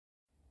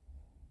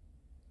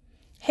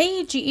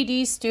Hey,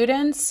 GED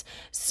students.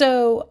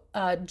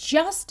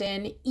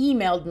 Justin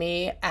emailed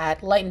me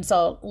at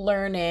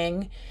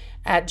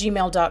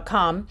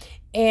lightandsaltlearning@gmail.com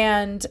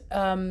and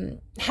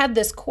had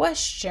this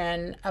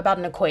question about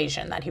an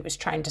equation that he was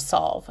trying to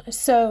solve.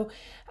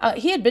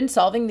 He had been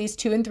solving these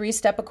 2 and 3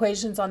 step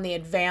equations on the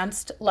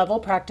advanced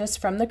level practice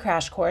from the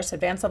crash course,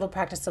 advanced level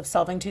practice of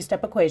solving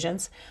 2-step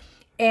equations,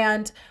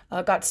 and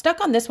got stuck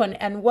on this one.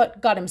 And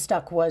what got him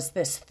stuck was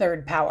this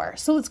third power.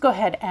 So let's go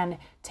ahead and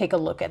take a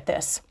look at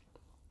this.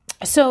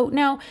 So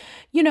now,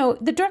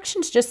 the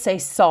directions just say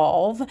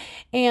solve,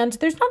 and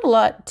there's not a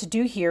lot to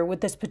do here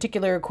with this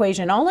particular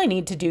equation. All I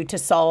need to do to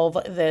solve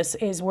this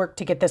is work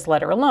to get this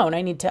letter alone.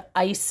 I need to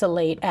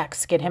isolate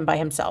x, get him by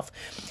himself.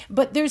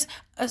 But there's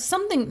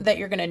something that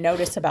you're going to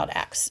notice about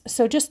x.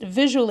 So just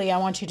visually, I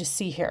want you to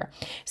see here.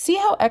 See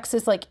how x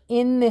is like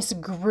in this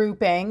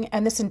grouping,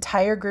 and this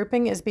entire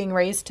grouping is being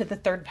raised to the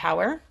third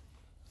power?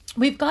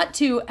 We've got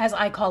to, as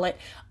I call it,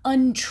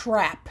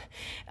 untrap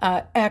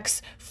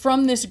x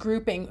from this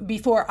grouping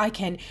before I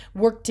can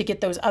work to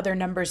get those other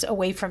numbers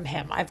away from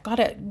him. I've got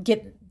to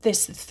get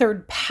this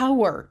third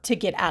power to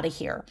get out of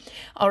here.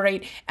 All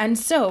right. And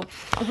so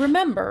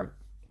remember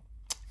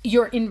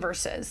your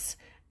inverses.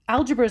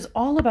 Algebra is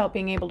all about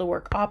being able to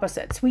work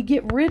opposites. We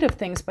get rid of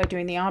things by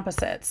doing the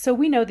opposites. So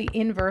we know the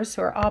inverse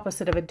or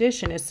opposite of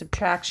addition is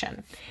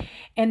subtraction,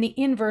 and the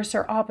inverse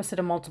or opposite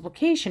of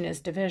multiplication is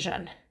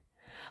division.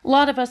 A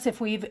lot of us,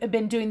 if we've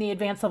been doing the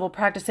advanced level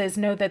practices,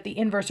 know that the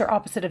inverse or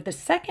opposite of the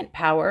second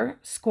power,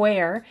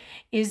 square,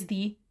 is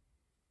the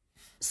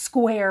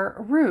square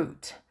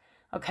root.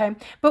 Okay,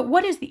 but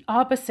what is the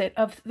opposite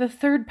of the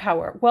third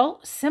power? Well,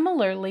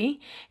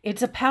 similarly,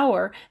 it's a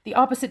power. The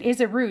opposite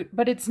is a root,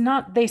 but it's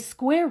not the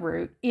square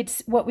root.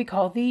 It's what we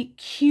call the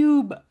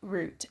cube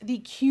root. The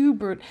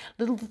cube root,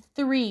 little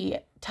 3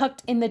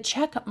 tucked in the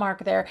check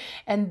mark there,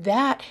 and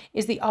that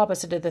is the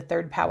opposite of the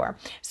third power.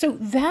 So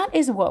that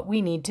is what we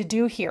need to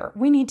do here.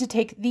 We need to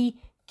take the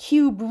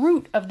cube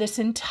root of this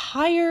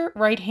entire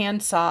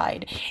right-hand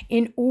side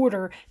in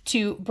order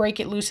to break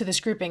it loose of this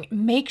grouping.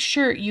 Make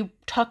sure you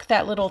tuck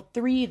that little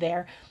 3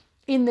 there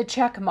in the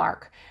check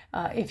mark.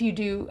 If you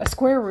do a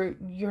square root,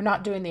 you're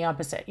not doing the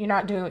opposite. You're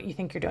not doing what you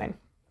think you're doing.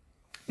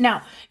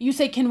 Now, you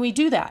say, can we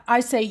do that? I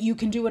say you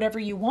can do whatever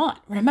you want.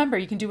 Remember,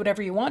 you can do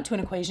whatever you want to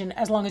an equation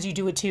as long as you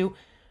do it to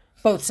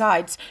both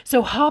sides.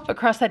 So hop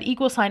across that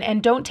equal sign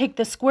and don't take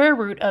the square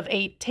root of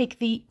 8. Take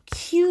the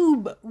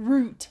cube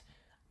root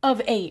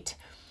of 8.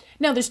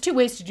 Now, there's 2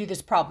 ways to do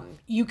this problem.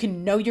 You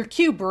can know your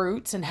cube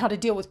roots and how to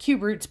deal with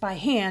cube roots by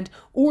hand,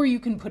 or you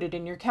can put it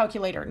in your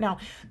calculator. Now,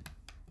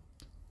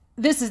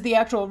 this is the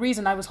actual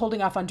reason I was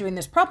holding off on doing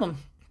this problem.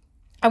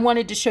 I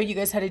wanted to show you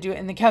guys how to do it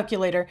in the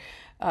calculator,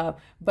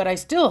 but I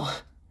still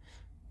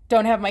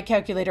don't have my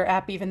calculator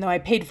app, even though I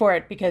paid for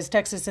it because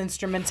Texas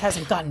Instruments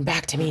hasn't gotten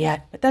back to me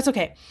yet. But that's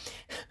okay.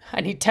 I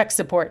need tech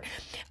support.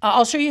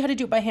 I'll show you how to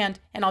do it by hand,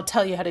 and I'll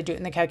tell you how to do it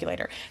in the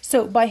calculator.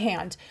 So by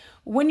hand,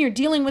 when you're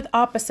dealing with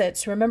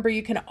opposites, remember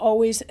you can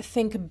always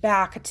think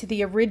back to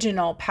the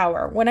original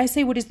power. When I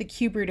say what is the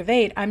cube root of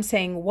 8, I'm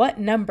saying what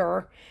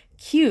number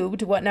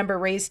cubed, what number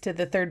raised to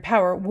the third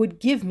power would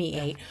give me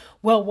 8?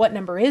 Well, what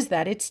number is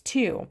that? It's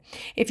 2.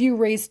 If you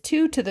raise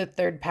 2 to the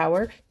third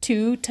power,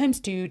 2 times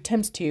 2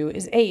 times 2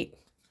 is 8.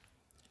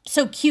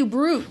 So cube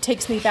root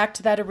takes me back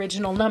to that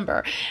original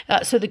number.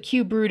 So the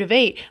cube root of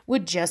 8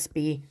 would just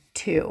be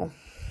 2.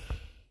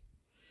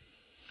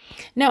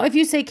 Now, if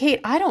you say, Kate,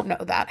 I don't know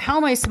that. How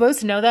am I supposed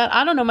to know that?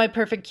 I don't know my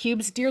perfect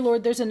cubes. Dear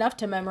Lord, there's enough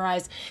to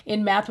memorize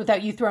in math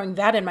without you throwing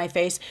that in my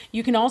face.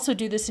 You can also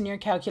do this in your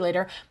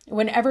calculator.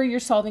 Whenever you're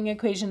solving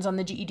equations on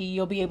the GED,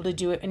 you'll be able to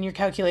do it in your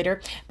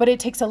calculator, but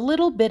it takes a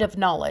little bit of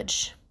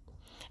knowledge.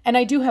 And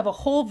I do have a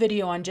whole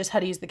video on just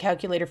how to use the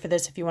calculator for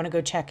this if you want to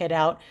go check it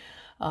out.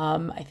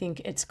 I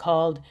think it's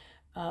called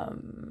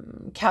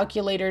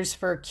Calculators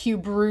for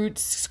Cube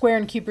Roots, Square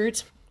and Cube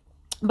Roots.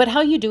 But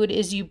how you do it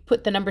is you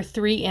put the number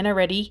 3 in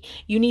already.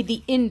 You need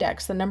the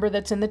index, the number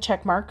that's in the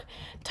check mark,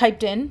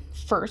 typed in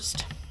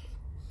first.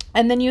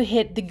 And then you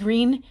hit the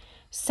green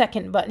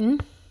second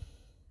button.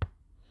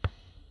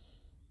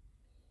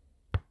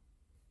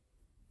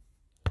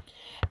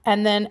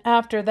 And then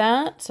after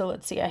that, so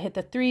let's see, I hit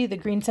the 3, the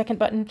green second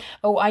button.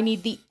 Oh, I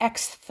need the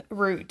xth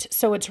root.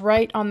 So it's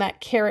right on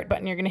that caret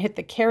button. You're going to hit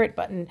the caret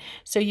button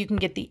so you can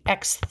get the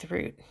xth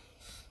root.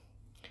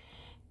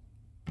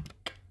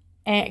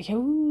 And,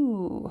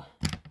 ooh,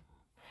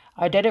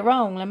 I did it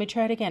wrong. Let me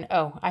try it again.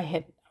 Oh, I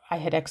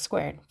hit x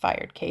squared.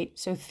 Fired, Kate.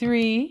 So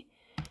 3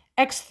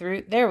 xth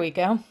root. There we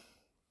go.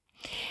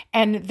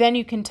 And then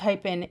you can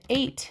type in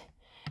 8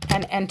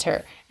 and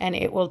enter, and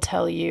it will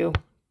tell you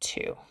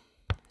 2.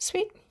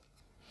 Sweet.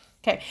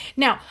 Okay,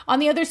 now on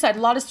the other side,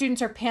 a lot of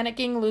students are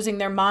panicking, losing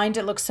their mind.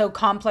 It looks so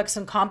complex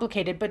and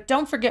complicated, but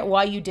don't forget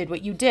why you did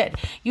what you did.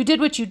 You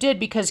did what you did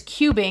because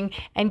cubing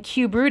and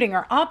cube rooting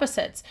are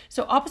opposites.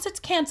 So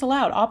opposites cancel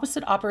out.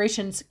 Opposite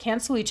operations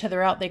cancel each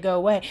other out. They go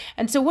away.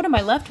 And so what am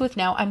I left with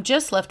now? I'm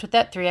just left with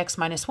that 3x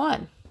minus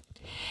 1.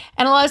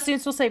 And a lot of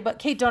students will say, but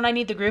Kate, don't I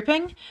need the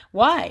grouping?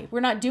 Why? We're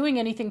not doing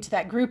anything to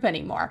that group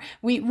anymore.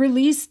 We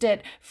released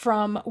it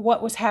from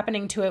what was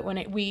happening to it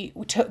when we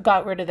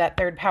got rid of that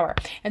third power.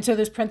 And so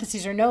those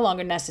parentheses are no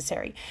longer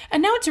necessary.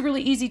 And now it's a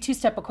really easy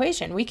two-step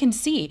equation. We can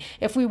see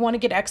if we want to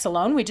get x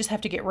alone, we just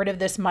have to get rid of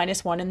this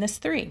 -1 and this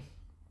 3.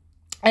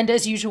 And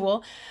as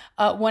usual,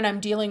 when I'm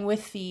dealing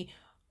with the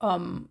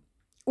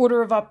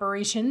order of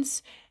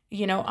operations,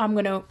 I'm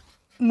going to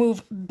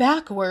move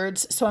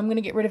backwards. So I'm going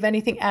to get rid of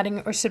anything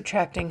adding or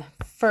subtracting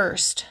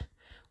first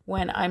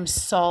when I'm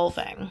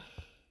solving.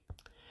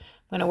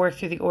 I'm going to work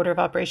through the order of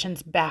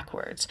operations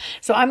backwards.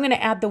 So I'm going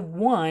to add the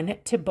 1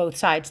 to both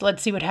sides.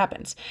 Let's see what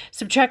happens.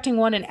 Subtracting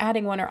 1 and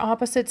adding 1 are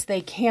opposites.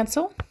 They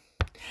cancel.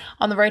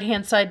 On the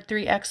right-hand side,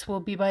 3x will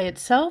be by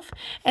itself.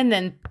 And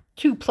then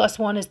 2 plus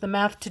 1 is the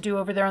math to do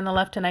over there on the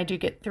left, and I do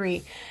get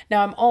 3.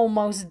 Now I'm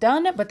almost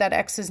done, but that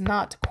x is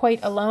not quite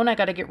alone. I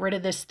got to get rid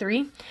of this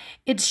 3.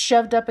 It's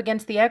shoved up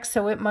against the x,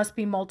 so it must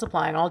be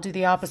multiplying. I'll do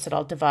the opposite.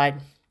 I'll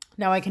divide.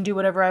 Now I can do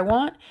whatever I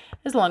want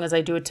as long as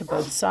I do it to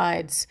both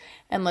sides.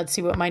 And let's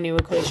see what my new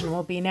equation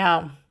will be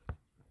now.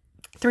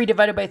 3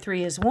 divided by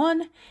 3 is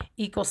 1.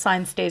 Equal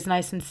sign stays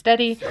nice and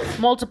steady.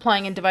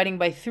 Multiplying and dividing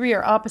by 3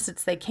 are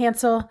opposites. They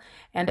cancel.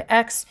 And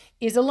x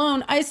is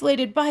alone,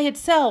 isolated by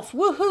itself.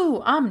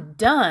 Woohoo! I'm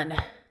done.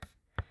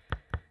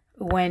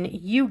 When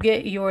you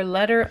get your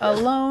letter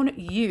alone,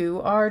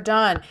 you are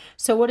done.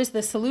 So what is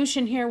the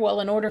solution here?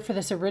 Well, in order for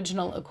this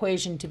original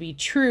equation to be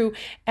true,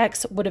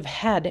 x would have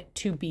had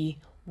to be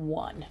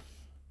 1.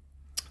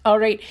 All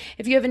right,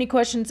 if you have any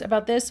questions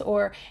about this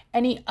or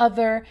any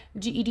other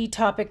GED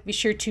topic, be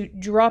sure to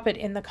drop it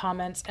in the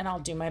comments and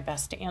I'll do my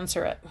best to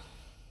answer it.